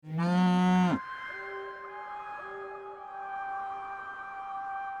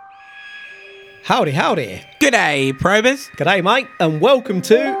Howdy, howdy. G'day, probers. G'day, mate, and welcome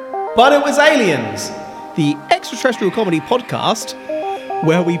to But It Was Aliens, the extraterrestrial comedy podcast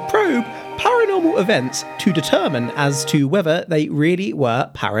where we probe paranormal events to determine as to whether they really were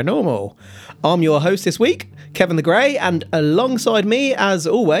paranormal. I'm your host this week, Kevin the Grey, and alongside me, as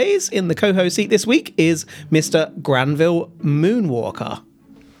always, in the co-host seat this week is Mr. Granville Moonwalker.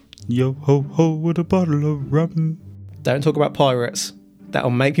 Yo ho ho with a bottle of rum. Don't talk about pirates. That'll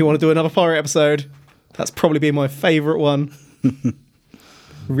make me want to do another pirate episode. That's probably been my favourite one.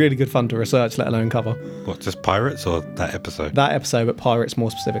 Really good fun to research, let alone cover. What, just pirates or that episode? That episode, but pirates more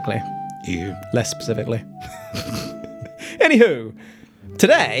specifically. Ew. Less specifically. Anywho,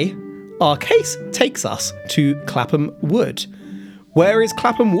 today, our case takes us to Clapham Wood. Where is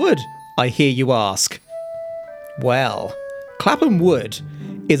Clapham Wood, I hear you ask? Well, Clapham Wood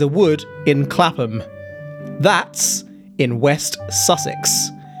is a wood in Clapham. That's in West Sussex.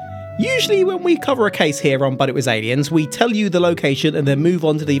 Usually when we cover a case here on But It Was Aliens, we tell you the location and then move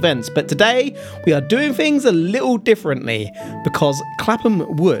on to the events. But today, we are doing things a little differently because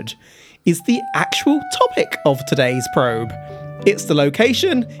Clapham Wood is the actual topic of today's probe. It's the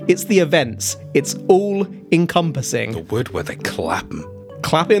location, it's the events, it's all encompassing. The wood where they clap 'em.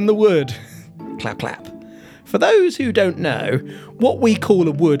 Clap in the wood. Clap, clap. For those who don't know, what we call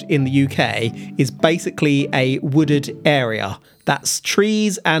a wood in the UK is basically a wooded area. That's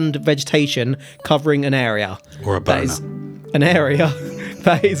trees and vegetation covering an area. Or a That boner. is an area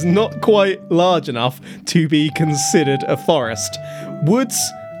that is not quite large enough to be considered a forest. Woods,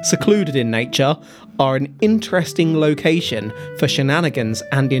 secluded in nature, are an interesting location for shenanigans,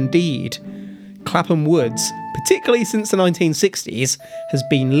 and indeed, Clapham Woods, particularly since the 1960s, has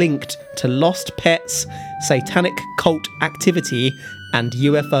been linked to lost pets, satanic cult activity, and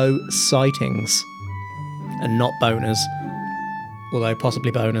UFO sightings. And not boners. Although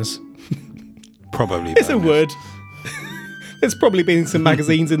possibly boners. Probably It's a bonus. wood. There's probably been some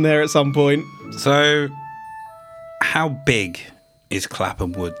magazines in there at some point. So, how big is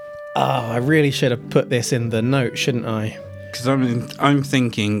Clapham Wood? Oh, I really should have put this in the note, shouldn't I? Because I'm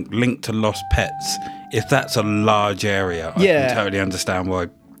thinking linked to lost pets. If that's a large area, I Yeah. can totally understand why.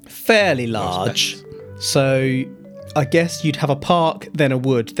 Fairly large. So I guess you'd have a park, then a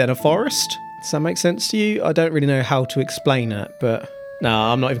wood, then a forest. Does that make sense to you? I don't really know how to explain it, but no,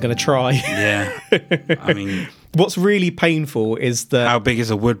 I'm not even going to try. Yeah. I mean, What's really painful is that... how big is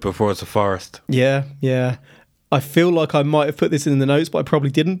a wood before it's a forest? Yeah. I feel like I might have put this in the notes, but I probably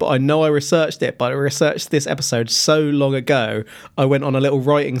didn't. But I know I researched it. But I researched this episode so long ago. I went on a little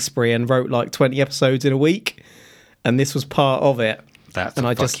writing spree and wrote like 20 episodes in a week. And this was part of it. That's And a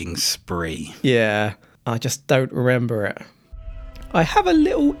I just- fucking spree. Yeah, I just don't remember it. I have a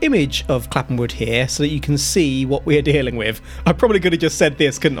little image of Clapham Wood here so that you can see what we're dealing with. I probably could have just said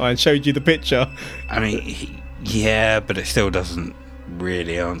this, couldn't I, and showed you the picture. I mean, yeah, but it still doesn't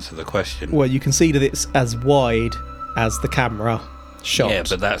really answer the question. Well, you can see that it's as wide as the camera shot. Yeah,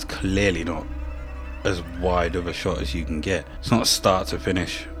 but that's clearly not as wide of a shot as you can get. It's not start to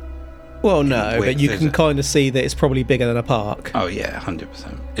finish. Well, no, width, but you is can it? kind of see that it's probably bigger than a park. Oh yeah,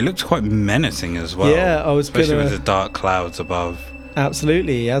 100%. It looks quite menacing as well. Yeah, I was especially gonna- with the dark clouds above,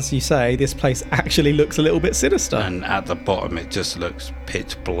 Absolutely, as you say, this place actually looks a little bit sinister. and at the bottom it just looks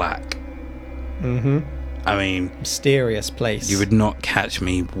pitch black. Mm-hmm. I mean, Mysterious place. you would not catch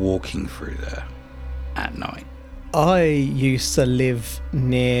me walking through there at night. I used to live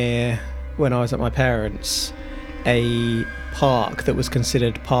near, when I was at my parents', a park that was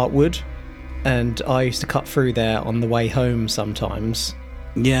considered part wood, and I used to cut through there on the way home sometimes,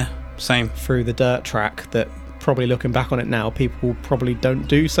 Yeah, same. through the dirt track that, probably looking back on it now, people probably don't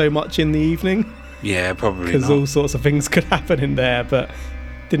do so much in the evening, Yeah, probably because not. all sorts of things could happen in there, but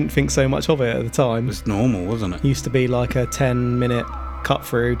didn't think so much of it at the time. It was normal, wasn't it? Used to be like a 10-minute cut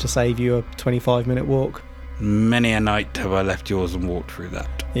through to save you a 25-minute walk. Many a night have I left yours and walked through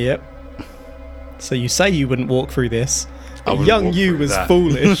that. Yep. So you say you wouldn't walk through this. I wouldn't Young walk you through was that.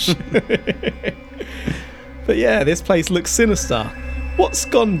 foolish. But yeah, this place looks sinister. What's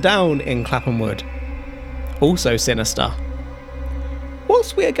gone down in Clapham Wood? Also sinister.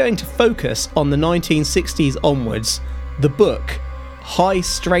 Whilst we are going to focus on the 1960s onwards, the book High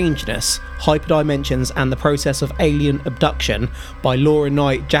Strangeness, Hyperdimensions and the Process of Alien Abduction by Laura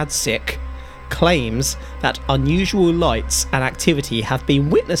Knight Jadzik claims that unusual lights and activity have been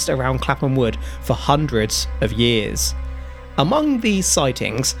witnessed around Clapham Wood for hundreds of years. Among these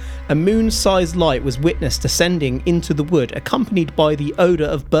sightings, a moon-sized light was witnessed descending into the wood accompanied by the odour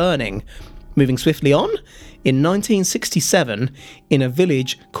of burning. Moving swiftly on, in 1967, in a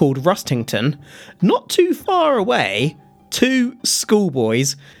village called Rustington, not too far away, two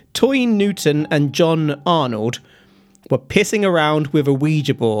schoolboys Toy Newton and John Arnold were pissing around with a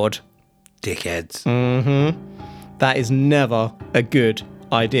Ouija board. Dickheads. That is never a good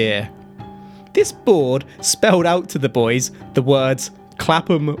idea. This board spelled out to the boys the words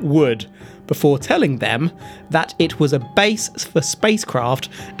Clapham Wood before telling them that it was a base for spacecraft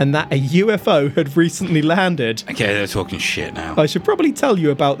and that a UFO had recently landed. Okay, they're talking shit now. I should probably tell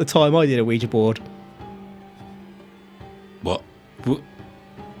you about the time I did a Ouija board. What?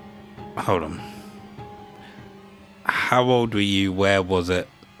 Hold on. How old were you? Where was it?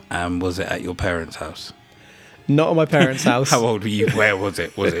 Was it at your parents' house? Not at my parents' house. How old were you? Where was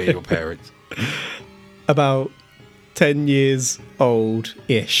it? Was it at your parents'? About 10 years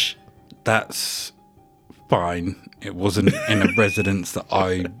old-ish. That's fine. It wasn't in a residence that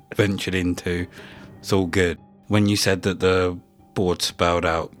I ventured into. It's all good. When you said that the board spelled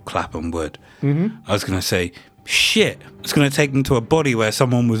out Clapham Wood, I was going to say, shit, it's going to take them to a body where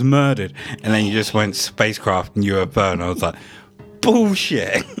someone was murdered. And then you just went spacecraft and UFO, and I was like,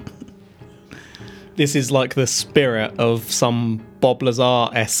 bullshit. This is like the spirit of some Bob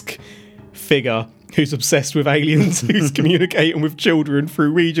Lazar-esque figure who's obsessed with aliens, who's communicating with children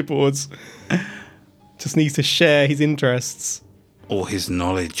through Ouija boards. Just needs to share his interests. Or his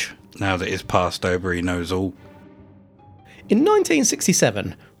knowledge. Now that he's passed over, he knows all. In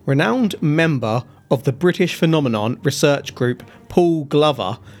 1967, renowned member of the British Phenomenon Research Group, Paul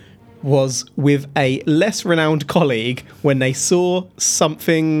Glover, was with a less renowned colleague when they saw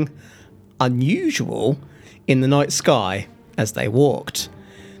something unusual in the night sky as they walked.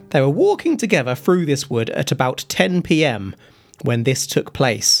 They were walking together through this wood at about 10 p.m. when this took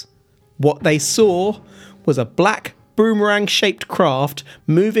place. What they saw was a black boomerang-shaped craft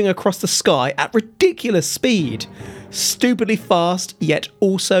moving across the sky at ridiculous speed, stupidly fast yet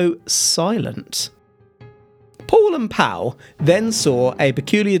also silent. Paul and Powell then saw a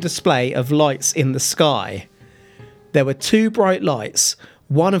peculiar display of lights in the sky. There were two bright lights,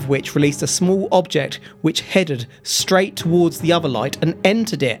 one of which released a small object which headed straight towards the other light and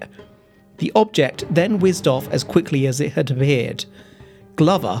entered it. The object then whizzed off as quickly as it had appeared.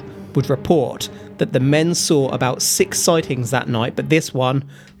 Glover would report that the men saw about 6 sightings that night, but this one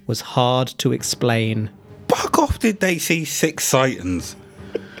was hard to explain. Fuck off, did they see 6 sightings?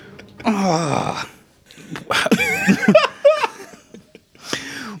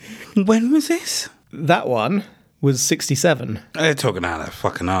 When was this? That one was 67. They're talking out of their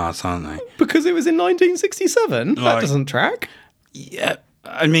fucking arse, aren't they? Because it was in 1967? That Like- doesn't track. Yeah,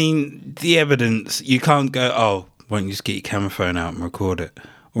 I mean, the evidence, you can't go, oh, why don't you just get your camera phone out and record it?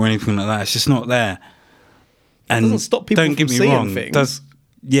 Or anything like that. It's just not there. And doesn't stop people don't from get me seeing wrong, things.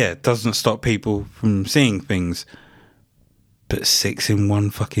 it doesn't stop people from seeing things. But 6 in one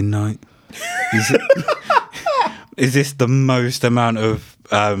fucking night? Is this the most amount of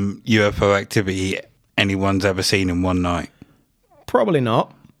UFO activity anyone's ever seen in one night? Probably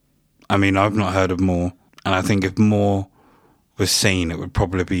not. I mean, I've not heard of more. And I think if more was seen, it would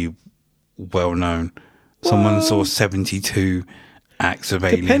probably be well known. Someone saw 72 acts of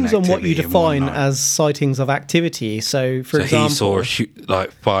alien Depends on what you activity in one define night. as sightings of activity. So, for example, he saw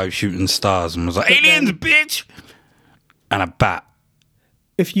like 5 shooting stars and was like, aliens, bitch! And a bat.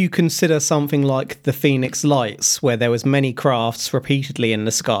 if you consider something like the Phoenix Lights, where there was many crafts repeatedly in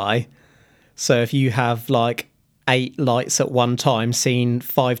the sky, so if you have like 8 lights at one time seen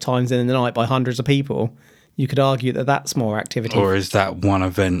 5 times in the night by hundreds of people, you could argue that that's more activity. Or is that one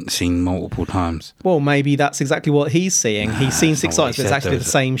event seen multiple times? Well, maybe that's exactly what he's seeing. He's seen 6 not what sites, he but it's said, actually though, the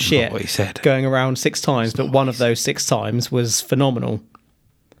same is it? shit Not what he said. going around 6 times, but one of those 6 times was phenomenal.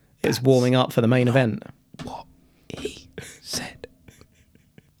 It was warming up for the main event. What he said.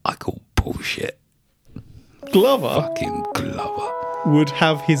 I call bullshit. Glover Fucking Glover. would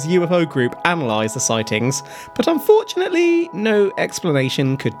have his UFO group analyse the sightings, but unfortunately, no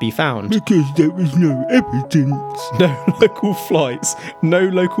explanation could be found. Because there was no evidence. No local flights, no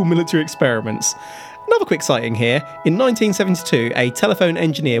local military experiments. Another quick sighting here. In 1972, a telephone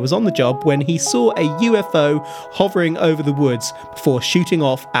engineer was on the job when he saw a UFO hovering over the woods before shooting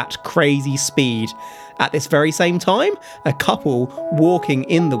off at crazy speed. At this very same time, a couple walking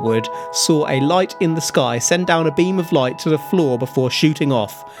in the wood saw a light in the sky send down a beam of light to the floor before shooting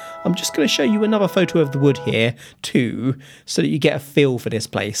off. I'm just going to show you another photo of the wood here, too, so that you get a feel for this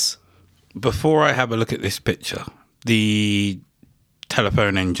place. Before I have a look at this picture, the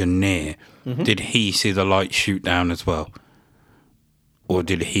telephone engineer, did he see the light shoot down as well? Or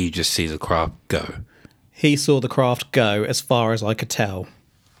did he just see the craft go? He saw the craft go, as far as I could tell.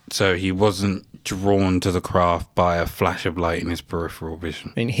 So he wasn't drawn to the craft by a flash of light in his peripheral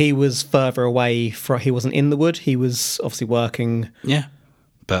vision. I mean, he was further away from... He wasn't in the wood. He was obviously working... Yeah.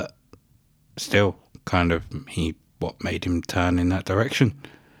 But still, kind of, what made him turn in that direction?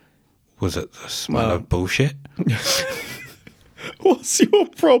 Was it the smell of bullshit? What's your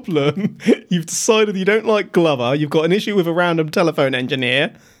problem? You've decided you don't like Glover. You've got an issue with a random telephone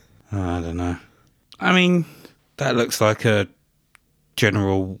engineer. I don't know. I mean, that looks like a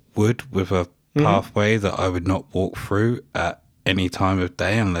general wood with a pathway that I would not walk through at any time of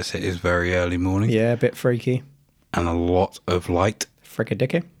day unless it is very early morning. Yeah, a bit freaky. And a lot of light.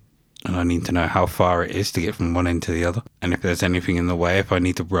 Frickadicky. And I need to know how far it is to get from one end to the other. And if there's anything in the way, if I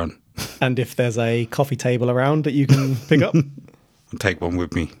need to run. And if there's a coffee table around that you can pick up. I'll take one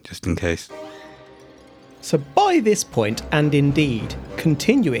with me, just in case. So by this point, and indeed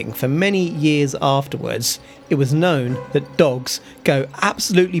continuing for many years afterwards, it was known that dogs go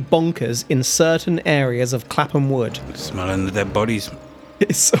absolutely bonkers in certain areas of Clapham Wood. Smelling the dead bodies.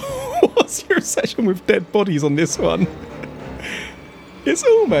 What's your obsession with dead bodies on this one? It's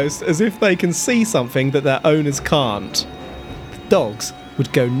almost as if they can see something that their owners can't. The dogs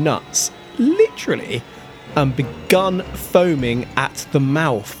would go nuts, literally, and begun foaming at the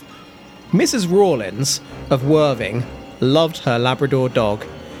mouth. Mrs. Rawlins of Worthing loved her Labrador dog.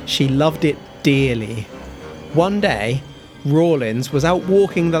 She loved it dearly. One day, Rawlins was out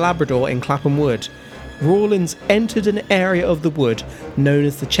walking the Labrador in Clapham Wood. Rawlins entered an area of the wood known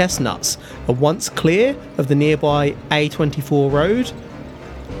as the Chestnuts, and once clear of the nearby A24 road,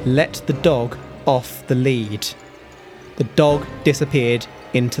 let the dog off the lead. The dog disappeared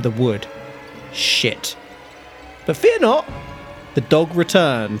into the wood. Shit. But fear not, the dog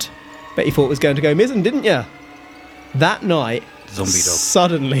returned. Bet you thought it was going to go missing, didn't you? That night, Zombie dog.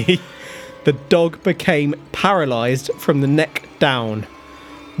 Suddenly, the dog became paralysed from the neck down.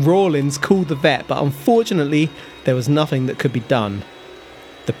 Rawlins called the vet, but unfortunately, there was nothing that could be done.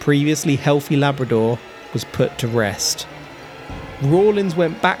 The previously healthy Labrador was put to rest. Rawlins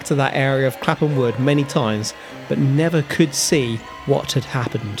went back to that area of Clapham Wood many times, but never could see what had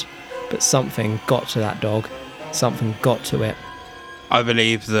happened. But something got to that dog. Something got to it. I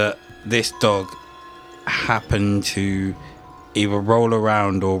believe that this dog happened to either roll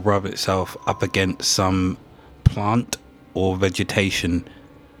around or rub itself up against some plant or vegetation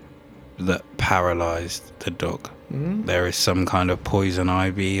that paralysed the dog. There is some kind of poison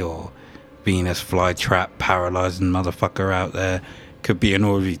ivy or Venus flytrap paralysing motherfucker out there. Could be an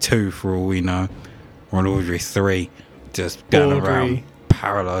Audrey 2 for all we know, or an Audrey 3, just going around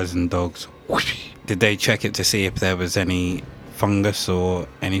paralysing dogs. Whoosh. Did they check it to see if there was any fungus or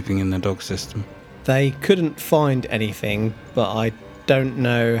anything in the dog system? They couldn't find anything, but I don't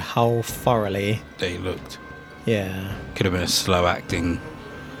know how thoroughly. They looked. Yeah. Could have been a slow-acting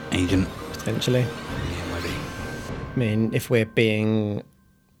agent. Potentially. Yeah, maybe. I mean, if we're being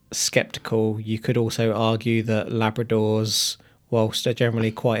sceptical, you could also argue that Labradors, whilst they're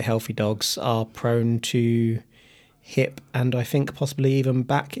generally quite healthy dogs, are prone to hip and I think possibly even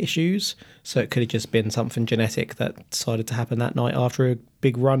back issues. So it could have just been something genetic that decided to happen that night after a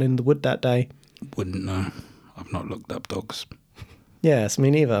big run in the wood that day. Wouldn't know. I've not looked up dogs. Yes,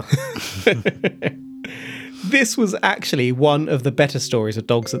 me neither. This was actually one of the better stories of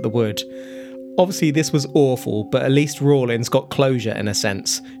Dogs at the Wood. Obviously this was awful, but at least Rawlins got closure in a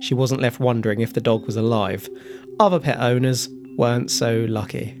sense. She wasn't left wondering if the dog was alive. Other pet owners weren't so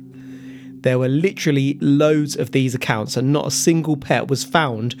lucky. There were literally loads of these accounts and not a single pet was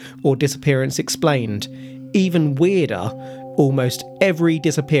found or disappearance explained. Even weirder, almost every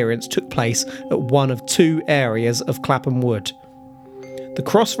disappearance took place at one of two areas of Clapham Wood. The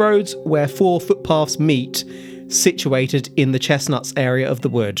crossroads where 4 footpaths meet, situated in the Chestnuts area of the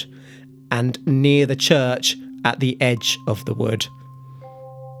wood, and near the church at the edge of the wood.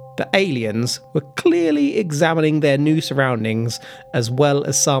 The aliens were clearly examining their new surroundings as well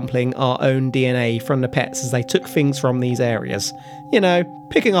as sampling our own DNA from the pets as they took things from these areas. You know,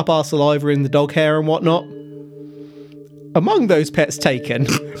 picking up our saliva in the dog hair and whatnot. Among those pets taken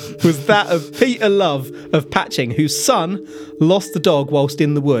was that of Peter Love of Patching, whose son lost the dog whilst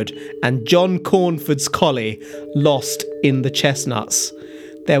in the wood, and John Cornford's collie lost in the Chestnuts.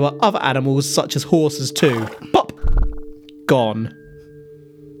 There were other animals such as horses too. Pop! Gone.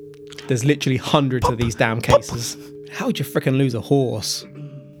 There's literally hundreds of these damn cases. How would you frickin' lose a horse?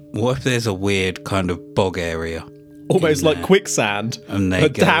 What if there's a weird kind of bog area? Almost like quicksand. And they a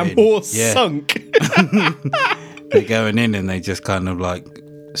go damn in. horse Yeah. sunk. They're going in and they just kind of like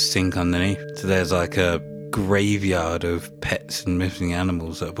sink underneath. So there's like a graveyard of pets and missing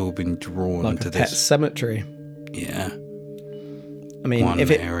animals that have all been drawn Like to a pet this. cemetery. Yeah. I mean, One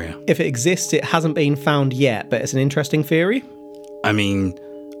if it area. exists, it hasn't been found yet, but it's an interesting theory. I mean,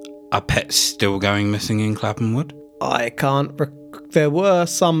 are pets still going missing in Clapham Wood? I can't There were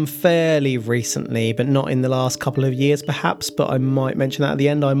some fairly recently, but not in the last couple of years, perhaps. But I might mention that at the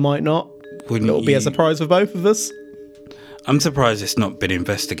end. I might not. It'll be a surprise for both of us. I'm surprised it's not been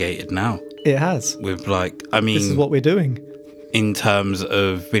investigated now. It has. With this is what we're doing. In terms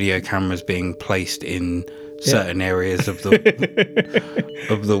of video cameras being placed in certain areas of the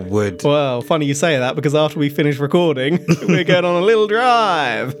of the wood. Well, funny you say that, because after we finish recording, we're going on a little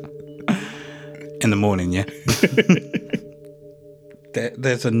drive. In the morning, yeah.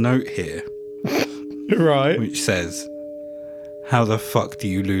 There's a note here. Right. Which says, "How the fuck do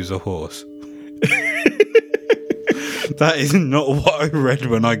you lose a horse?" That is not what I read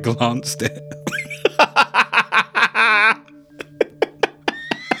when I glanced it.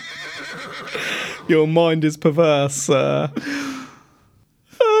 Your mind is perverse, sir.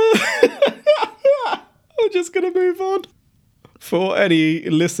 I'm just going to move on. For any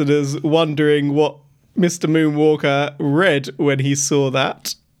listeners wondering what Mr. Moonwalker read when he saw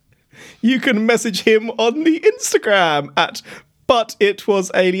that, you can message him on the Instagram at But It Was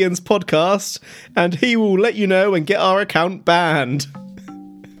Aliens Podcast, and he will let you know and get our account banned.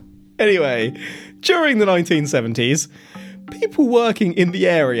 Anyway, during the 1970s, people working in the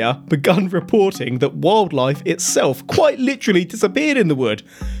area begun reporting that wildlife itself quite literally disappeared in the wood.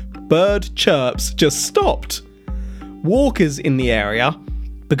 Bird chirps just stopped. Walkers in the area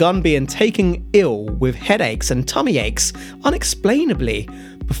begun being taken ill with headaches and tummy aches unexplainably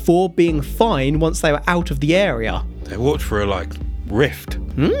before being fine once they were out of the area. They walked through a, rift.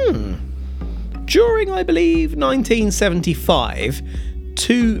 During, I believe, 1975,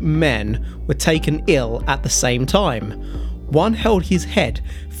 2 men were taken ill at the same time. One held his head,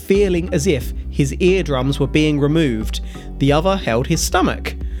 feeling as if his eardrums were being removed. The other held his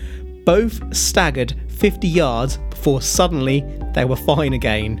stomach. Both staggered 50 yards before suddenly they were fine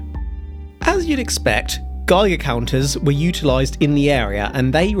again. As you'd expect, Geiger counters were utilised in the area,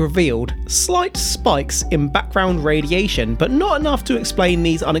 and they revealed slight spikes in background radiation, but not enough to explain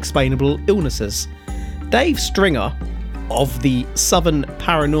these unexplainable illnesses. Dave Stringer, of the Southern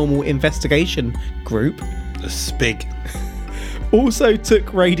Paranormal Investigation Group, The SPIG, also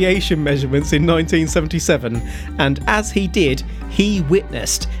took radiation measurements in 1977, and as he did, he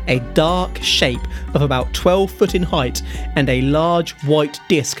witnessed a dark shape of about 12 foot in height and a large white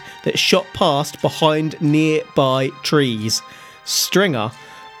disc that shot past behind nearby trees. Stringer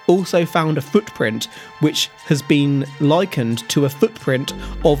also found a footprint which has been likened to a footprint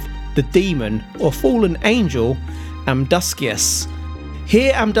of the demon or fallen angel Amduscius.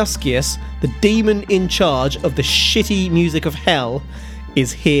 Here Amduscius, the demon in charge of the shitty music of hell,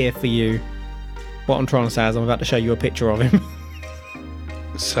 is here for you. What I'm trying to say is I'm about to show you a picture of him.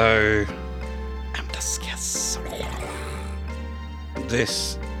 So, Amduscius.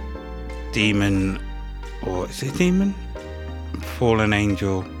 This demon, or is it demon? Fallen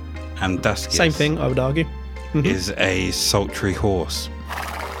angel Amduscius. Same thing, I would argue. Is a sultry horse.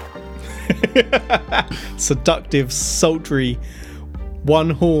 Seductive, sultry,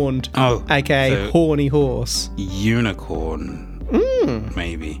 one-horned, aka so horny horse. Unicorn,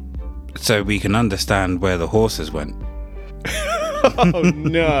 maybe. So we can understand where the horses went. Oh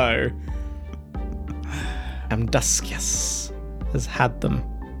no. Amduscius has had them.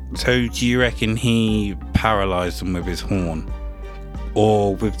 So do you reckon he paralysed them with his horn?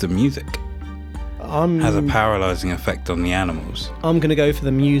 Or with the music? Has a paralysing effect on the animals? I'm going to go for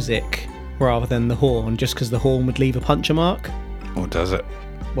the music rather than the horn, just because the horn would leave a puncture mark. Or does it?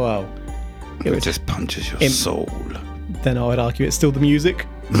 Well, it just punches your soul. Then I would argue it's still the music.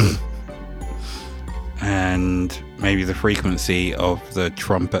 And maybe the frequency of the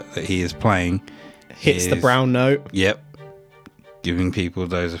trumpet that he is playing hits the brown note. Yep. Giving people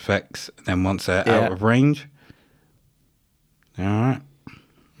those effects. Then once they're out of range, all right.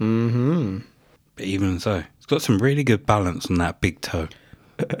 But even so, it's got some really good balance on that big toe.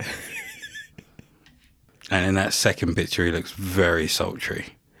 And in that second picture, he looks very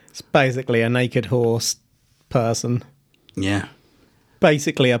sultry. It's basically a naked horse person. Yeah.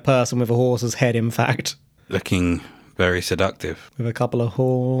 Basically a person with a horse's head, in fact. Looking very seductive. With a couple of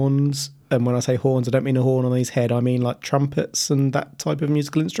horns. And when I say horns, I don't mean a horn on his head. I mean like trumpets and that type of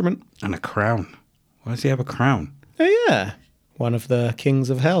musical instrument. And a crown. Why does he have a crown? Oh, yeah. One of the kings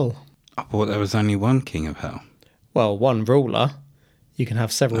of hell. I thought there was only one king of hell. Well, one ruler. You can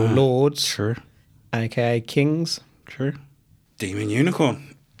have several lords. True. A.k.a. kings. True. Demon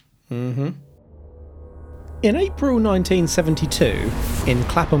unicorn. In April 1972, in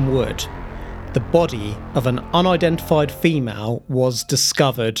Clapham Wood, the body of an unidentified female was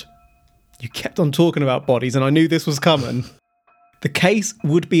discovered. You kept on talking about bodies and I knew this was coming. The case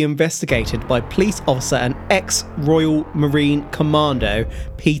would be investigated by police officer and ex-Royal Marine Commando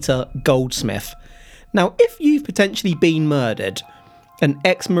Peter Goldsmith. Now, if you've potentially been murdered, an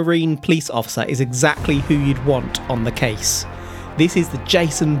ex-Marine police officer is exactly who you'd want on the case. This is the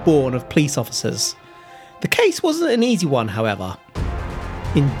Jason Bourne of police officers. The case wasn't an easy one, however.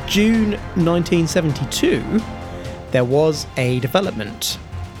 In June 1972, there was a development.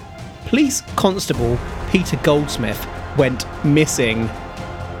 Police Constable Peter Goldsmith went missing.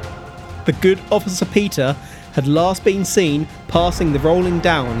 The good Officer Peter had last been seen passing the rolling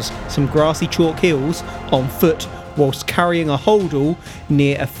downs, some grassy chalk hills, on foot whilst carrying a holdall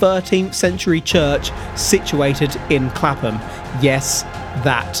near a 13th century church situated in Clapham. Yes,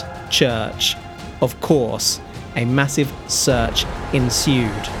 that church. Of course, a massive search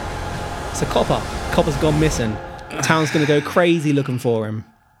ensued. It's a copper. Copper's gone missing. Town's going to go crazy looking for him.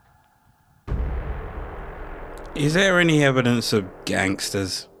 Is there any evidence of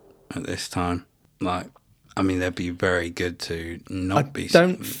gangsters at this time? They'd be very good to not be. I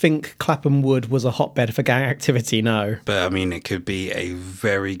don't think Clapham Wood was a hotbed for gang activity, no. But, it could be a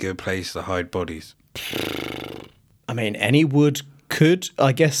very good place to hide bodies. Any wood could.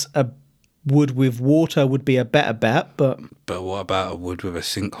 I guess a wood with water would be a better bet, but... But what about a wood with a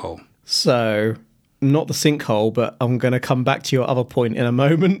sinkhole? So, not the sinkhole, but I'm going to come back to your other point in a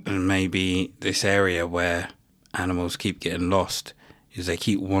moment. And maybe this area where animals keep getting lost is they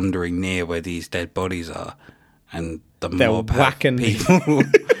keep wandering near where these dead bodies are, and they're whacking people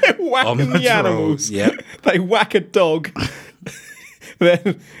whacking the animals. Yep. They whack a dog,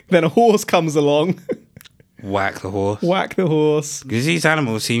 then a horse comes along. Whack the horse. Whack the horse. Because these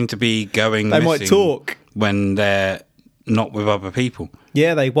animals seem to be going They missing might talk when they're not with other people.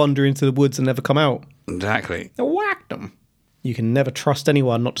 Yeah, they wander into the woods and never come out. Exactly. They whacked them. You can never trust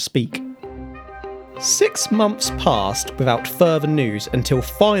anyone not to speak. 6 months passed without further news until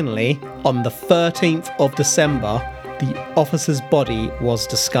finally, on the 13th of December, the officer's body was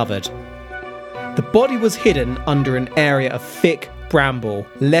discovered. The body was hidden under an area of thick bramble,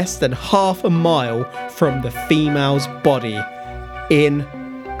 less than half a mile from the female's body, in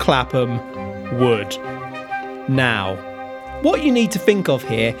Clapham Wood. Now, what you need to think of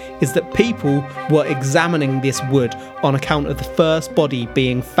here is that people were examining this wood on account of the first body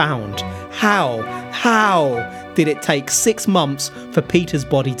being found. How did it take 6 months for Peter's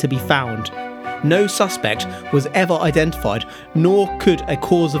body to be found? No suspect was ever identified, nor could a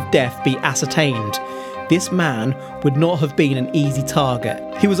cause of death be ascertained. This man would not have been an easy target.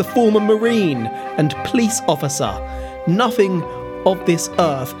 He was a former Marine and police officer. Nothing of this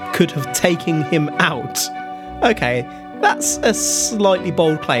earth could have taken him out. Okay, that's a slightly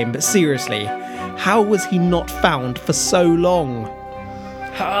bold claim, but seriously, how was he not found for so long?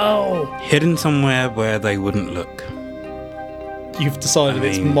 How? Hidden somewhere where they wouldn't look. You've decided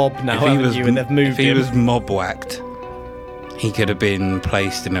it's mob now, haven't you? And they've moved him. If he was mob whacked, he could have been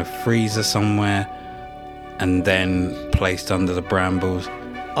placed in a freezer somewhere and then placed under the brambles.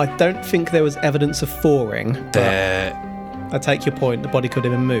 I don't think there was evidence of thawing. There, I take your point. The body could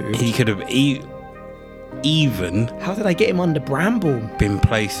have been moved. He could have even... How did they get him under bramble? Been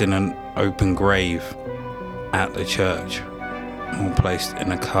placed in an open grave at the church, or placed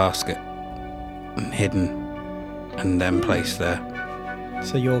in a casket and hidden, and then placed there.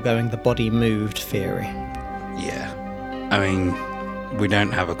 So you're going the body moved theory? Yeah. We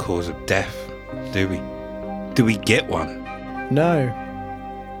don't have a cause of death, do we? Do we get one? No.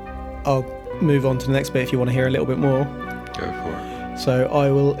 I'll move on to the next bit if you want to hear a little bit more. Go for it. So I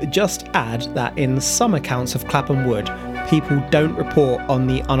will just add that in some accounts of Clapham Wood, people don't report on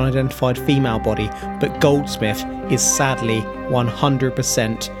the unidentified female body, but Goldsmith is sadly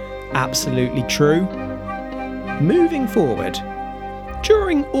 100% absolutely true. Moving forward,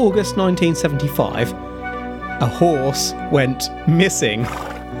 during August 1975, a horse went missing.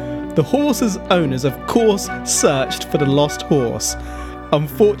 The horse's owners, of course, searched for the lost horse.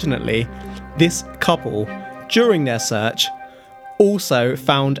 Unfortunately, this couple, during their search, also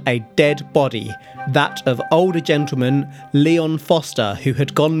found a dead body, that of older gentleman Leon Foster, who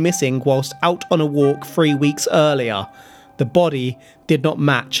had gone missing whilst out on a walk 3 weeks earlier. The body did not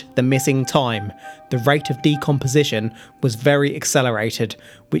match the missing time. The rate of decomposition was very accelerated,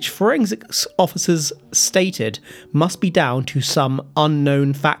 which forensics officers stated must be down to some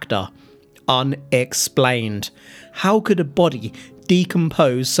unknown factor. Unexplained. How could a body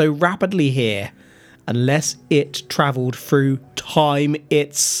decompose so rapidly here? Unless it travelled through time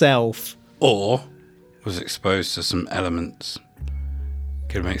itself. Or was exposed to some elements.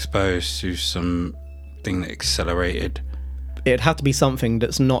 Could have been exposed to something that accelerated. It'd have to be something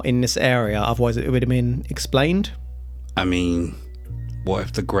that's not in this area, otherwise it would have been explained. what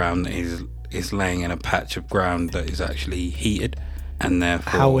if the ground is laying in a patch of ground that is actually heated, and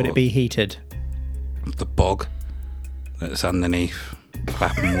therefore How would it be heated? the bog that's underneath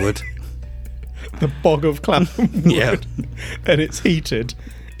Clapham Wood. The bog of Clapham Wood. Yeah. And it's heated.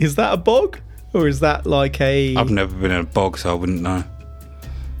 Is that a bog? Or is that like a... I've never been in a bog, so I wouldn't know.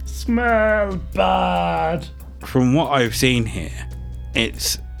 Smell bad. From what I've seen here,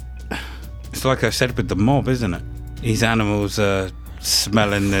 it's like I said with the mob, isn't it? These animals are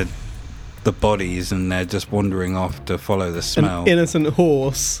smelling the bodies, and they're just wandering off to follow the smell. An innocent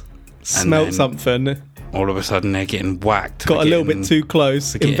horse smelt something. All of a sudden, they're getting whacked. Got a little bit too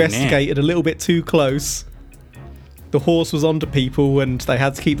close. Investigated a little bit too close. The horse was onto people, and they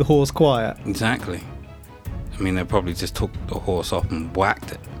had to keep the horse quiet. Exactly. I mean, they probably just took the horse off and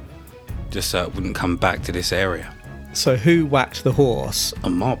whacked it, just so it wouldn't come back to this area. So who whacked the horse? A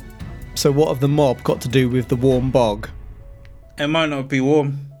mob. So what have the mob got to do with the warm bog? It might not be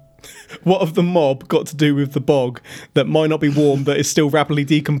warm. What have the mob got to do with the bog that might not be warm but is still rapidly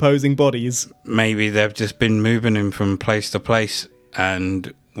decomposing bodies? Maybe they've just been moving him from place to place,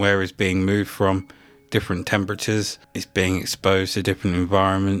 and where he's being moved from, different temperatures, it's being exposed to different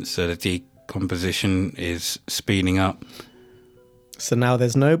environments, so the decomposition is speeding up. So now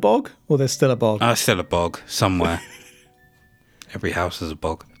there's no bog, or there's still a bog? Still a bog somewhere. Every house is a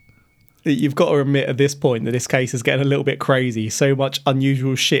bog. You've got to admit at this point that this case is getting a little bit crazy. So much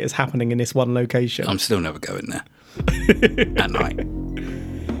unusual shit is happening in this one location. I'm still never going there at night.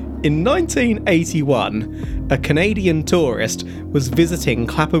 In 1981, a Canadian tourist was visiting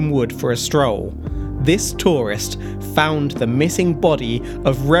Clapham Wood for a stroll. This tourist found the missing body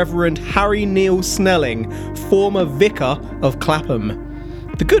of Reverend Harry Neil Snelling, former vicar of Clapham.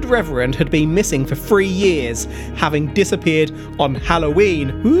 The good Reverend had been missing for 3 years, having disappeared on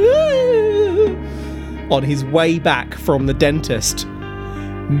Halloween on his way back from the dentist.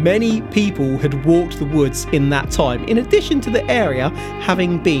 Many people had walked the woods in that time, in addition to the area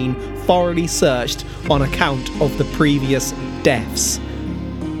having been thoroughly searched on account of the previous deaths.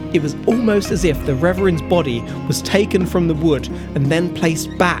 It was almost as if the Reverend's body was taken from the wood and then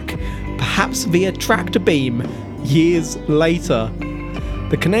placed back, perhaps via tractor beam, years later.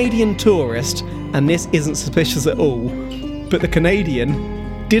 The Canadian tourist, and this isn't suspicious at all, but the Canadian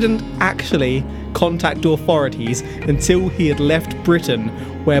didn't actually contact authorities until he had left Britain,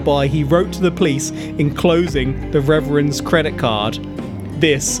 whereby he wrote to the police enclosing the Reverend's credit card.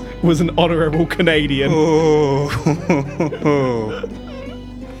 This was an honourable Canadian.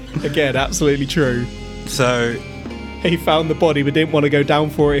 Again, absolutely true. So he found the body but didn't want to go down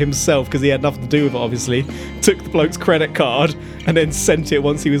for it himself because he had nothing to do with it, obviously. Took the bloke's credit card and then sent it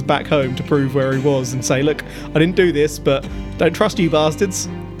once he was back home to prove where he was and say, look, I didn't do this, but don't trust you bastards.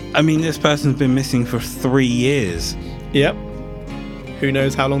 I mean, this person's been missing for 3 years. Yep. Who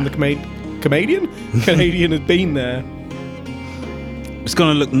knows how long the Canadian had been there. It's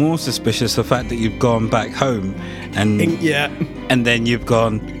going to look more suspicious, the fact that you've gone back home and and then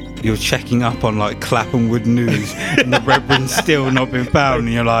you're checking up on like Clapham Wood News and the Reverend's still not been found,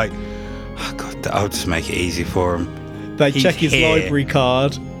 and you're like, oh God, I'll just make it easy for him. They check his library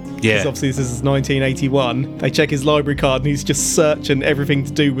card. Yeah. Because obviously this is 1981. They check his library card and he's just searching everything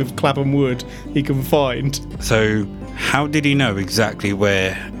to do with Clapham Wood he can find. So how did he know exactly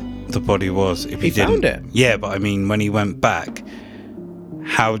where the body was if he didn't? Found it. Yeah, but I mean, when he went back,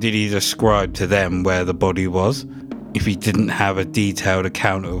 how did he describe to them where the body was if he didn't have a detailed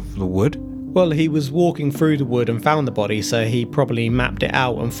account of the wood? Well, he was walking through the wood and found the body, so he probably mapped it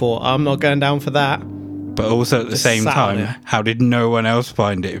out and thought, I'm not going down for that. But also at the same time, how did no one else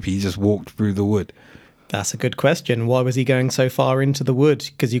find it if he just walked through the wood? That's a good question. Why was he going so far into the wood?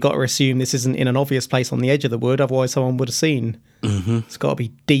 Because you've got to assume this isn't in an obvious place on the edge of the wood, otherwise someone would have seen. Mm-hmm. It's got to be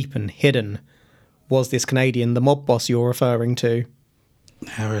deep and hidden. Was this Canadian the mob boss you're referring to?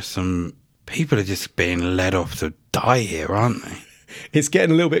 There are some people are just being led off to die here, aren't they? It's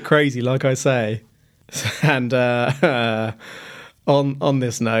getting a little bit crazy, like I say. And on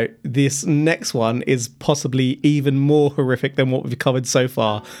this note, this next one is possibly even more horrific than what we've covered so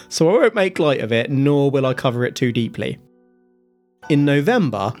far, so I won't make light of it, nor will I cover it too deeply. In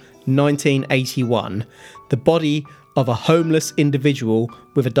November 1981, the body of a homeless individual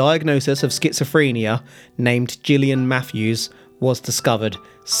with a diagnosis of schizophrenia named Gillian Matthews was discovered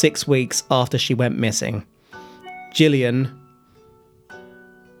 6 weeks after she went missing. Gillian...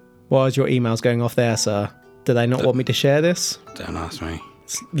 Why is your emails going off there, sir? Do they not want me to share this? Don't ask me.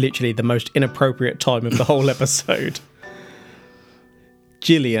 It's literally the most inappropriate time of the whole episode.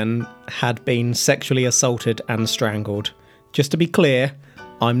 Gillian had been sexually assaulted and strangled. Just to be clear,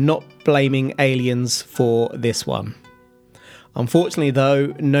 I'm not blaming aliens for this one. Unfortunately,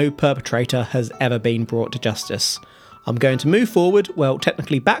 though, no perpetrator has ever been brought to justice. I'm going to move forward, well,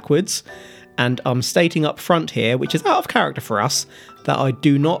 technically backwards, and I'm stating up front here, which is out of character for us, that I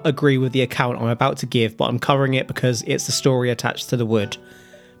do not agree with the account I'm about to give, but I'm covering it because it's the story attached to the wood.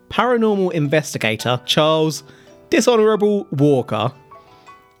 Paranormal investigator Charles Dishonourable Walker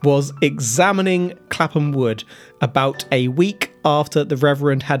was examining Clapham Wood about a week after the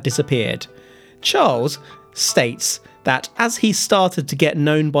Reverend had disappeared. Charles states that as he started to get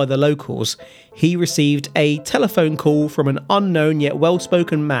known by the locals, he received a telephone call from an unknown yet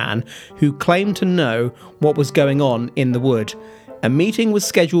well-spoken man who claimed to know what was going on in the wood. A meeting was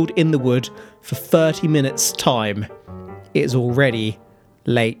scheduled in the wood for 30 minutes' time. It is already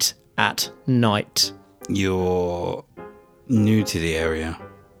late at night. You're new to the area.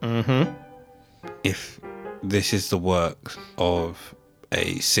 Mm-hmm. If this is the work of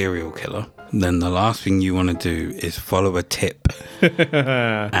a serial killer, then the last thing you want to do is follow a tip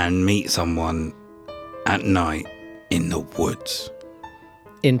and meet someone at night in the woods.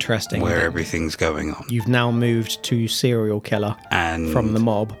 Interesting. Where everything's going on. You've now moved to serial killer And from the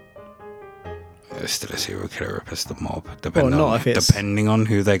mob. There's still a serial killer if it's the mob, depending on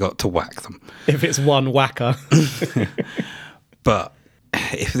who they got to whack them. If it's one whacker. But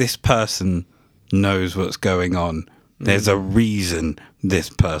if this person knows what's going on, there's a reason this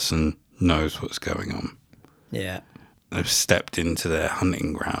person knows what's going on. Yeah. They've stepped into their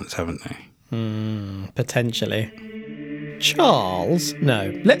hunting grounds, haven't they? Potentially. Charles,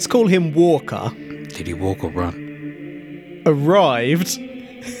 no, let's call him Walker. Did he walk or run?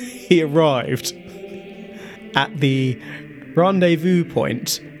 He arrived at the rendezvous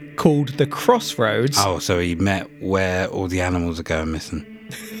point called the Crossroads. Oh, so he met where all the animals are going missing.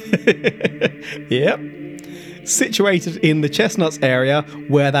 Yep. Situated in the Chestnuts area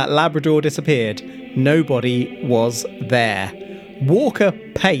where that Labrador disappeared. Nobody was there. Walker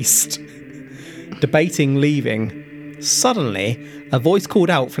paced, debating leaving. Suddenly, a voice called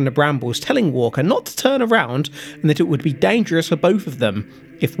out from the brambles telling Walker not to turn around and that it would be dangerous for both of them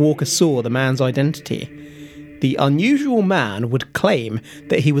if Walker saw the man's identity. The unusual man would claim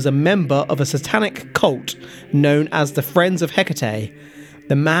that he was a member of a satanic cult known as the Friends of Hecate.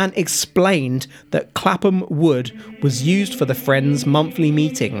 The man explained that Clapham Wood was used for the Friends' monthly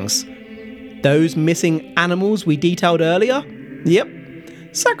meetings. Those missing animals we detailed earlier? Yep.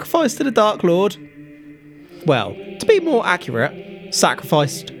 Sacrificed to the Dark Lord. Well, to be more accurate,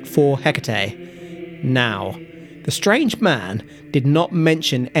 sacrificed for Hecate. Now, the strange man did not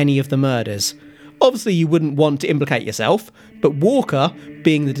mention any of the murders. Obviously, you wouldn't want to implicate yourself, but Walker,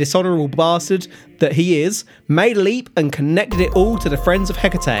 being the dishonourable bastard that he is, made a leap and connected it all to the Friends of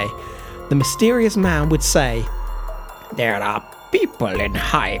Hecate. The mysterious man would say, "There are people in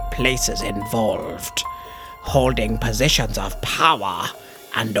high places involved, holding positions of power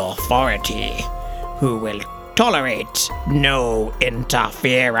and authority, who will tolerate no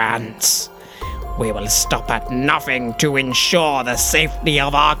interference. We will stop at nothing to ensure the safety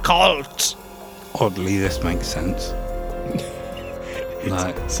of our cult." Oddly, this makes sense.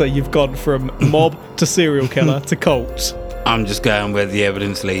 So you've gone from mob to serial killer to cult. I'm just going where the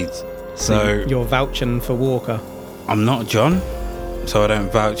evidence leads. So you're vouching for Walker. I'm not John, so I don't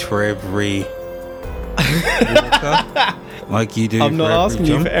vouch for every Walker like you do. I'm not asking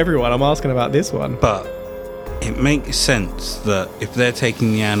John. you for everyone. I'm asking about this one. But it makes sense that if they're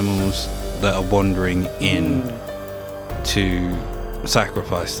taking the animals that are wandering in to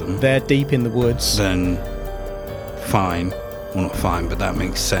sacrifice them, they're deep in the woods, then fine. Well, not fine, but that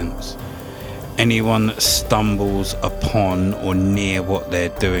makes sense. Anyone that stumbles upon or near what they're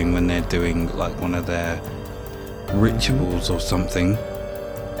doing when they're doing like one of their rituals or something,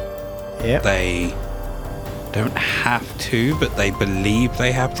 they don't have to, but they believe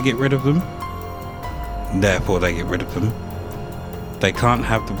they have to get rid of them. Therefore, they get rid of them. They can't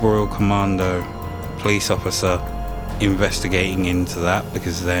have the Royal Commando police officer investigating into that,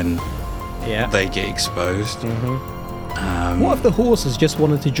 because then they get exposed. What if the horses just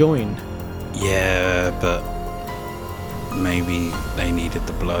wanted to join? Yeah, but maybe they needed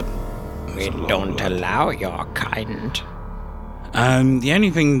the blood. We don't allow your kind. The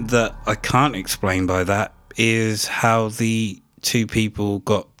only thing that I can't explain by that is how the two people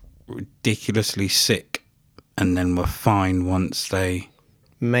got ridiculously sick and then were fine once they...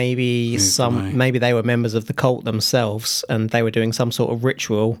 Maybe they were members of the cult themselves, and they were doing some sort of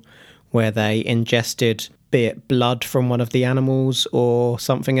ritual where they ingested, be it blood from one of the animals or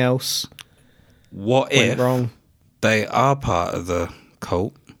something else. What if they are part of the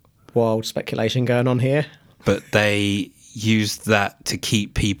cult? Wild speculation going on here. But they used that to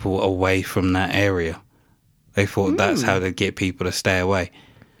keep people away from that area. They thought that's how they'd get people to stay away.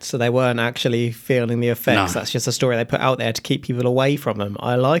 So they weren't actually feeling the effects. No. That's just a story they put out there to keep people away from them.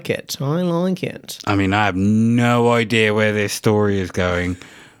 I like it. I like it. I mean, I have no idea where this story is going,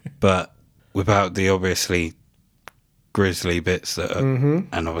 but without the obviously grisly bits that are,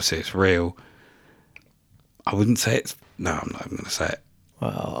 and obviously it's real, I wouldn't say it's... No, I'm not even going to say it.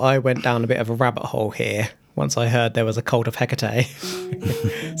 Well, I went down a bit of a rabbit hole here once I heard there was a cult of Hecate.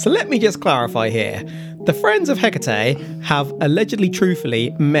 So let me just clarify here. The Friends of Hecate have allegedly truthfully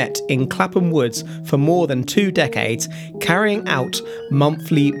met in Clapham Woods for more than 2 decades, carrying out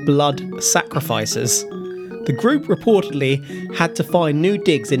monthly blood sacrifices. The group reportedly had to find new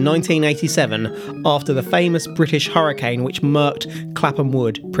digs in 1987 after the famous British hurricane which murked Clapham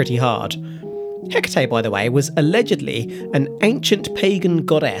Wood pretty hard. Hecate, by the way, was allegedly an ancient pagan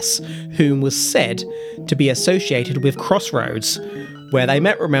goddess whom was said to be associated with crossroads, where they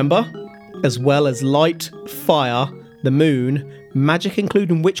met, remember, as well as light, fire, the moon, magic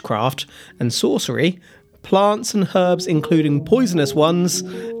including witchcraft and sorcery, plants and herbs including poisonous ones,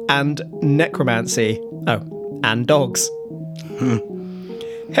 and necromancy. Oh, and dogs.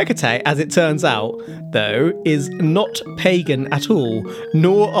 Hecate, as it turns out, though, is not pagan at all,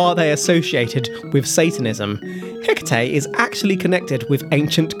 nor are they associated with Satanism. Hecate is actually connected with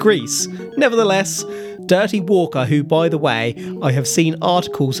ancient Greece. Nevertheless, Dirty Walker, who, by the way, I have seen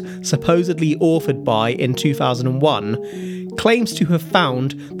articles supposedly authored by in 2001, claims to have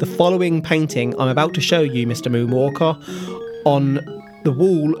found the following painting I'm about to show you, Mr. Moonwalker, on the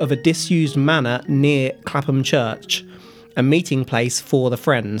wall of a disused manor near Clapham Church, a meeting place for the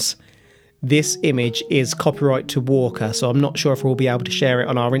Friends. This image is copyright to Walker, so I'm not sure if we'll be able to share it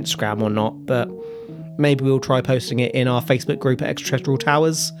on our Instagram or not, but maybe we'll try posting it in our Facebook group at Extraterrestrial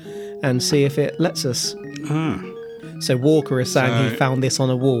Towers and see if it lets us. So Walker is saying he found this on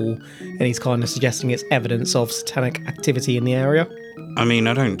a wall, and he's kind of suggesting it's evidence of satanic activity in the area. I mean,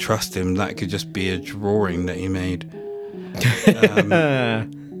 I don't trust him. That could just be a drawing that he made.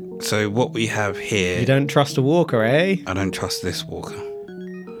 So what we have here... You don't trust a Walker, eh? I don't trust this Walker.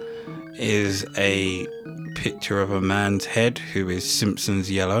 Is a picture of a man's head who is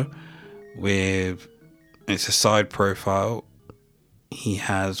Simpsons yellow with... It's a side profile. He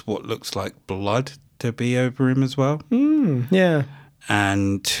has what looks like blood to be over him as well. Yeah.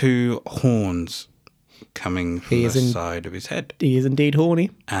 And 2 horns coming from the side of his head. He is indeed horny.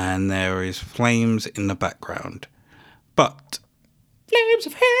 And there is flames in the background. But... Flames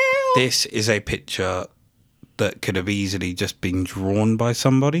of hell! This is a picture that could have easily just been drawn by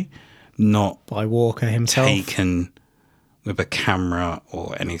somebody, not by Walker himself. Taken with a camera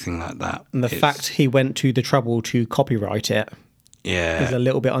or anything like that. And the fact he went to the trouble to copyright it is a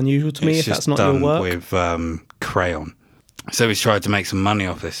little bit unusual to me, if that's not your work. It's with crayon. So he's tried to make some money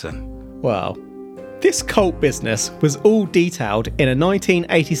off this then. Well, this cult business was all detailed in a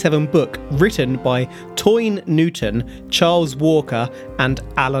 1987 book written by Toyne Newton, Charles Walker and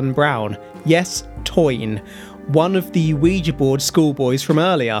Alan Brown. Yes, Toyne, one of the Ouija board schoolboys from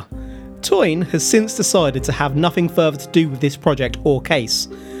earlier. Toyne has since decided to have nothing further to do with this project or case.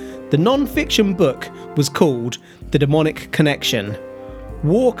 The non-fiction book was called The Demonic Connection.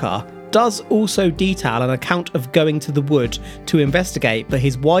 Walker does also detail an account of going to the wood to investigate, but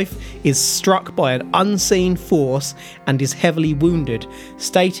his wife is struck by an unseen force and is heavily wounded,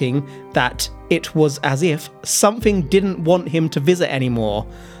 stating that it was as if something didn't want him to visit anymore.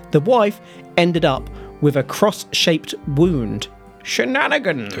 The wife ended up with a cross-shaped wound.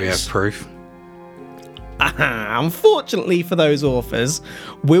 Shenanigans! Do we have proof? Unfortunately for those authors,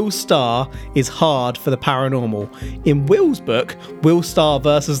 Will Starr is hard for the paranormal. In Will's book, Will Starr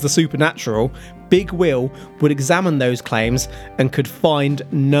versus the Supernatural, Big Will would examine those claims and could find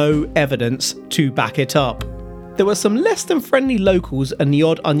no evidence to back it up. There were some less than friendly locals and the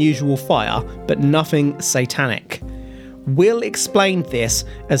odd unusual fire, but nothing satanic. Will explained this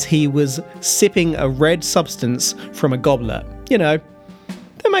as he was sipping a red substance from a goblet. You know,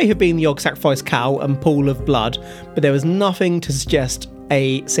 there may have been the odd sacrificed cow and pool of blood, but there was nothing to suggest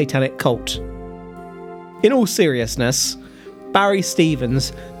a satanic cult. In all seriousness, Barry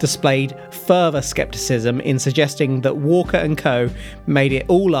Stevens displayed further skepticism in suggesting that Walker and Co. made it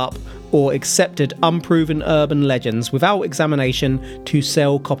all up or accepted unproven urban legends without examination to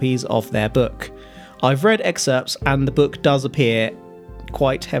sell copies of their book. I've read excerpts and the book does appear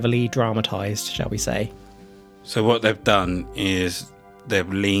quite heavily dramatised, shall we say. So what they've done is they've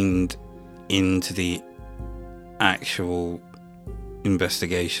leaned into the actual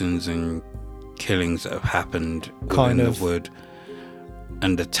investigations and killings that have happened within the wood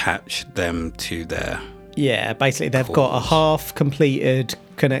and attached them to their... Yeah, basically they've got a half-completed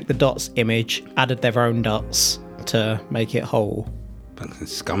connect the dots image added their own dots to make it whole. Bunch of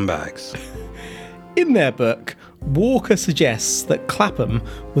scumbags. In their book, Walker suggests that Clapham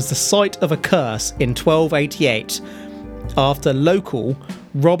was the site of a curse in 1288 after local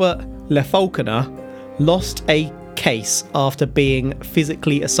Robert Le Falconer lost a case after being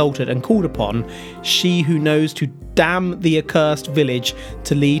physically assaulted and called upon she who knows to damn the accursed village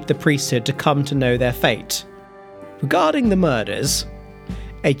to lead the priesthood to come to know their fate. Regarding the murders,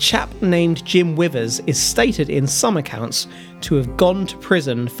 a chap named Jim Withers is stated in some accounts to have gone to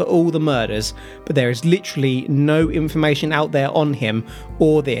prison for all the murders, but there is literally no information out there on him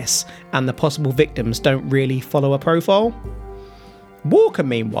or this, and the possible victims don't really follow a profile. Walker,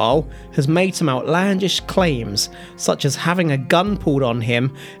 meanwhile, has made some outlandish claims, such as having a gun pulled on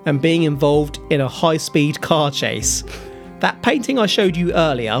him and being involved in a high-speed car chase. That painting I showed you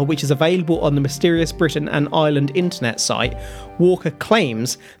earlier, which is available on the Mysterious Britain and Ireland internet site, Walker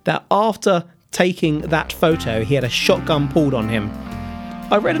claims that after taking that photo, he had a shotgun pulled on him.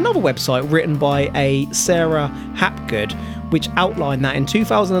 I read another website written by a Sarah Hapgood, which outlined that in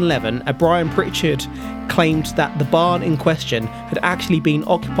 2011, a Brian Pritchard claimed that the barn in question had actually been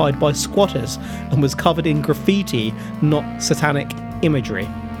occupied by squatters and was covered in graffiti, not satanic imagery.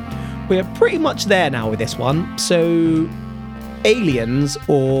 We're pretty much there now with this one, so aliens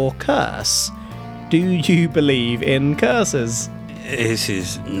or curse? Do you believe in curses? This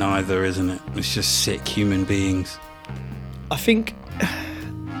is neither, isn't it? It's just sick human beings. I think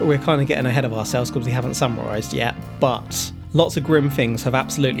we're kind of getting ahead of ourselves because we haven't summarised yet, but lots of grim things have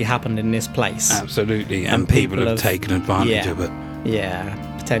absolutely happened in this place. Absolutely, and people have taken advantage of it.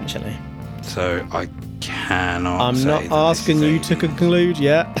 Yeah, potentially. So I cannot I'm say not that asking this is you to conclude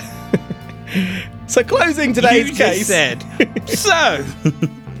yet. So closing today's you case. just said. So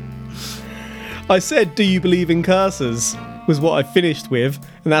I said, do you believe in curses? Was what I finished with,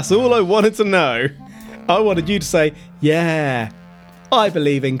 and that's all I wanted to know. I wanted you to say, yeah, I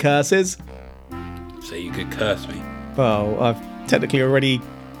believe in curses. So you could curse me. Well, I've technically already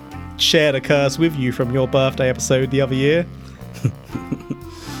shared a curse with you from your birthday episode the other year.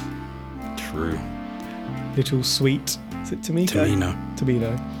 True. Little sweet. Is it Tamiko?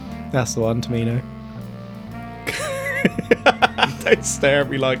 Tamino. That's the one, Tamino. Don't stare at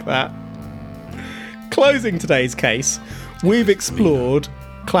me like that. Closing today's case, we've explored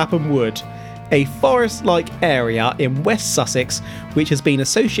Clapham Wood, a forest-like area in West Sussex which has been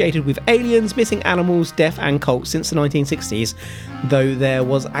associated with aliens, missing animals, death and cults since the 1960s, though there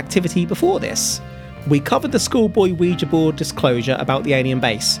was activity before this. We covered the schoolboy Ouija board disclosure about the alien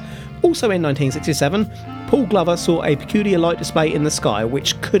base. Also in 1967, Paul Glover saw a peculiar light display in the sky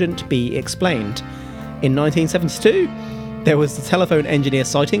which couldn't be explained. In 1972, there was the telephone engineer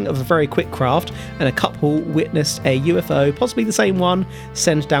sighting of a very quick craft, and a couple witnessed a UFO, possibly the same one,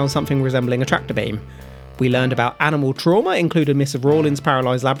 send down something resembling a tractor beam. We learned about animal trauma, including Miss Rawlins'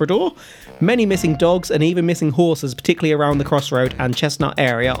 paralysed Labrador, many missing dogs, and even missing horses, particularly around the Crossroad and Chestnut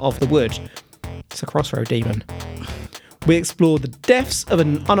area of the wood. It's a crossroad demon. We explored the deaths of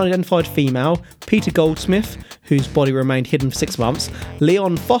an unidentified female, Peter Goldsmith, whose body remained hidden for 6 months,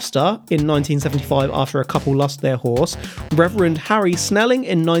 Leon Foster in 1975 after a couple lost their horse, Reverend Harry Snelling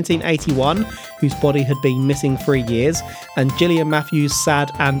in 1981, whose body had been missing 3 years, and Gillian Matthews' sad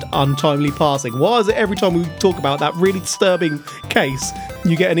and untimely passing. Why is it every time we talk about that really disturbing case,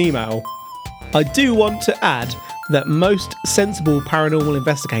 you get an email? I do want to add that most sensible paranormal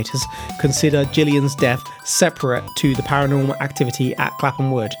investigators consider Gillian's death separate to the paranormal activity at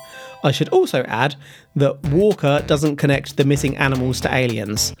Clapham Wood. I should also add that Walker doesn't connect the missing animals to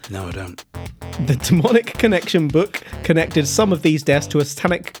aliens. No, I don't. The Demonic Connection book connected some of these deaths to a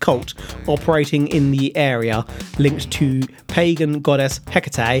satanic cult operating in the area linked to pagan goddess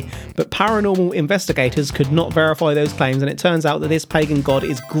Hecate, but paranormal investigators could not verify those claims, and it turns out that this pagan god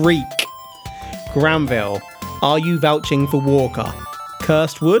is Greek. Granville, are you vouching for Walker?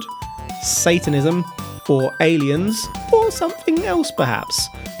 Cursed wood? Satanism? Or aliens? Or something else perhaps?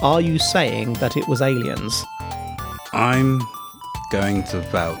 Are you saying that it was aliens? I'm going to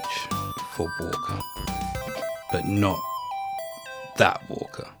vouch for Walker, but not that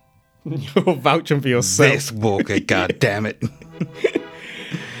Walker. You're vouching for yourself. This Walker, god damn it.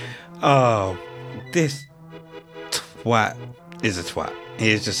 Oh, this twat is a twat. He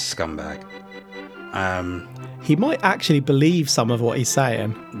is just a scumbag. He might actually believe some of what he's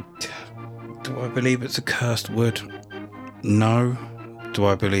saying. Do I believe it's a cursed wood? No. Do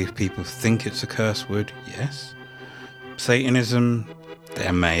I believe people think it's a cursed wood? Yes. Satanism,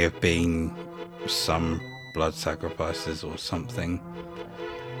 there may have been some blood sacrifices or something.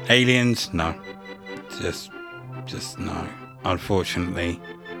 Aliens, no. Just no. unfortunately,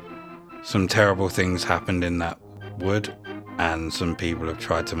 some terrible things happened in that wood, and some people have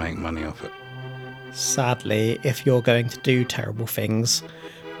tried to make money off it. Sadly, if you're going to do terrible things,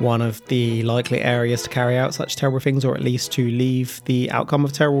 one of the likely areas to carry out such terrible things, or at least to leave the outcome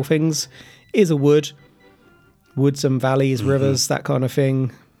of terrible things, is a wood. Woods and valleys, rivers, that kind of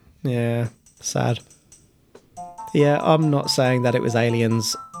thing. Yeah, sad. Yeah, I'm not saying that it was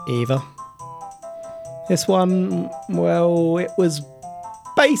aliens either. This one, well, it was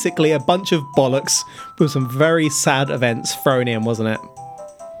basically a bunch of bollocks with some very sad events thrown in, wasn't it?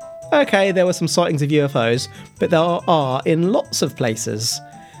 Okay, there were some sightings of UFOs, but there are in lots of places.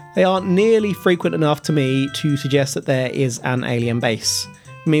 They aren't nearly frequent enough to me to suggest that there is an alien base.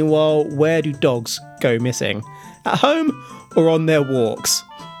 Meanwhile, where do dogs go missing? At home or on their walks?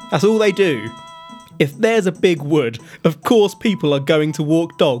 That's all they do. If there's a big wood, of course people are going to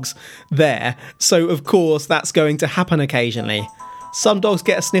walk dogs there, so of course that's going to happen occasionally. Some dogs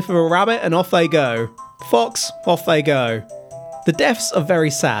get a sniff of a rabbit and off they go. Fox, off they go. The deaths are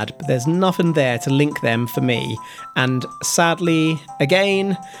very sad, but there's nothing there to link them for me. And sadly,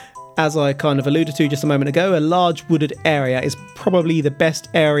 again, as I kind of alluded to just a moment ago, a large wooded area is probably the best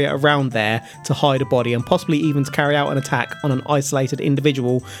area around there to hide a body and possibly even to carry out an attack on an isolated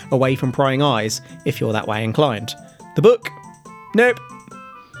individual away from prying eyes, if you're that way inclined. The book? Nope.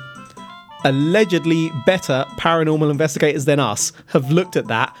 Allegedly better paranormal investigators than us have looked at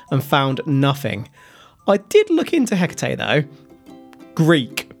that and found nothing. I did look into Hecate though.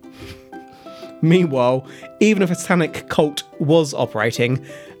 Greek. Meanwhile, even if a satanic cult was operating,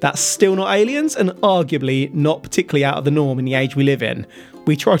 that's still not aliens and arguably not particularly out of the norm in the age we live in.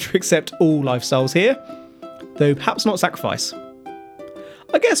 We try to accept all lifestyles here, though perhaps not sacrifice.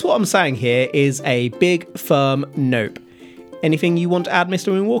 I guess what I'm saying here is a big, firm nope. Anything you want to add,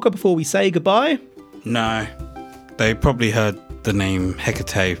 Mr. Moonwalker, before we say goodbye? No. They probably heard the name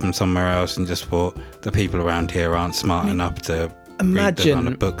Hecate from somewhere else and just thought the people around here aren't smart enough to read the kind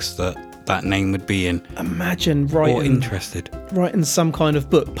of books that name would be in. Imagine writing some kind of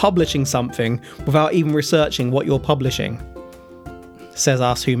book, publishing something without even researching what you're publishing. Says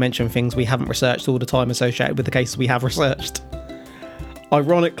us who mention things we haven't researched all the time associated with the cases we have researched.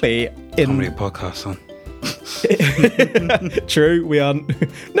 Ironically, Comedy podcast on. True, we aren't.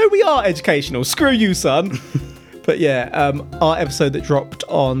 No, we are educational. Screw you, son. But yeah, our episode that dropped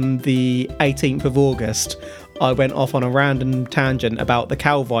on the 18th of August, I went off on a random tangent about the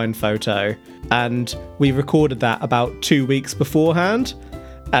Calvine photo, and we recorded that about 2 weeks beforehand.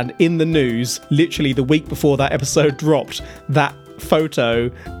 And in the news, literally the week before that episode dropped, that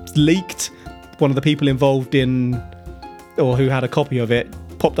photo leaked. One of the people involved in, or who had a copy of it,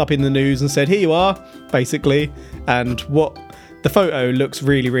 popped up in the news and said, "Here you are," basically. And what the photo looks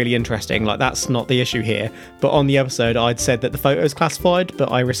really, really interesting. Like, that's not the issue here. But on the episode, I'd said that the photo is classified,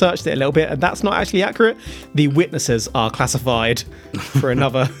 but I researched it a little bit, and that's not actually accurate. The witnesses are classified for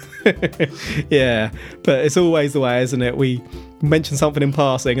another. Yeah, but it's always the way, isn't it? We mention something in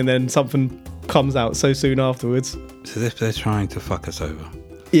passing, and then something comes out so soon afterwards. It's as if they're trying to fuck us over.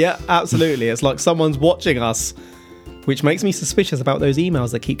 Yeah, absolutely. It's like someone's watching us, which makes me suspicious about those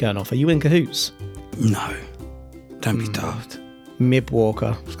emails that keep going off. Are you in cahoots? No. Don't be daft.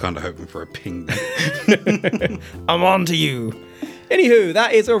 Mibwalker. I was kind of hoping for a ping then. I'm on to you. Anywho,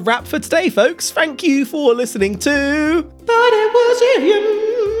 that is a wrap for today, folks. Thank you for listening to But It Was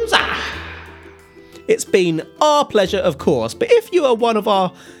Aliens. It's been our pleasure, of course, but if you are one of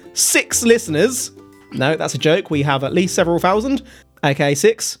our 6 listeners, no, that's a joke, we have at least several thousand, aka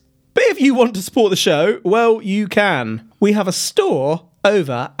 6. But if you want to support the show, well, you can. We have a store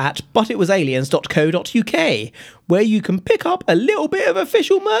over at butitwasaliens.co.uk, where you can pick up a little bit of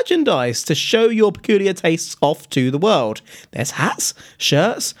official merchandise to show your peculiar tastes off to the world. There's hats,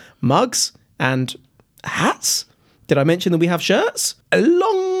 shirts, mugs, and hats. Did I mention that we have shirts?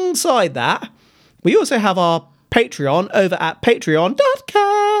 Alongside that, we also have our Patreon over at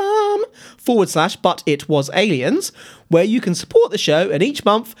patreon.com/butitwasaliens, where you can support the show, and each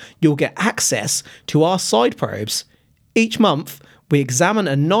month you'll get access to our side probes. Each month, we examine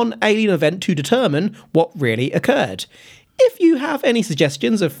a non-alien event to determine what really occurred. If you have any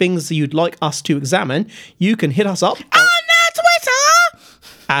suggestions of things you'd like us to examine, you can hit us up on Twitter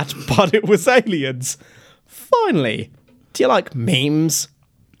at butitwasaliens. Finally, do you like memes?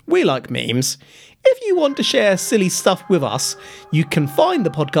 We like memes. If you want to share silly stuff with us, you can find the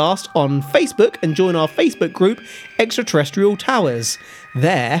podcast on Facebook and join our Facebook group, Extraterrestrial Towers.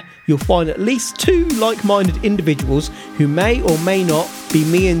 There, you'll find at least 2 like-minded individuals who may or may not be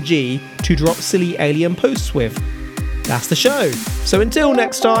me and G to drop silly alien posts with. That's the show. So until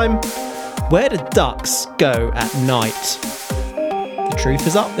next time, where do ducks go at night? The truth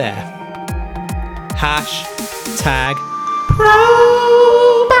is up there. Hashtag pro.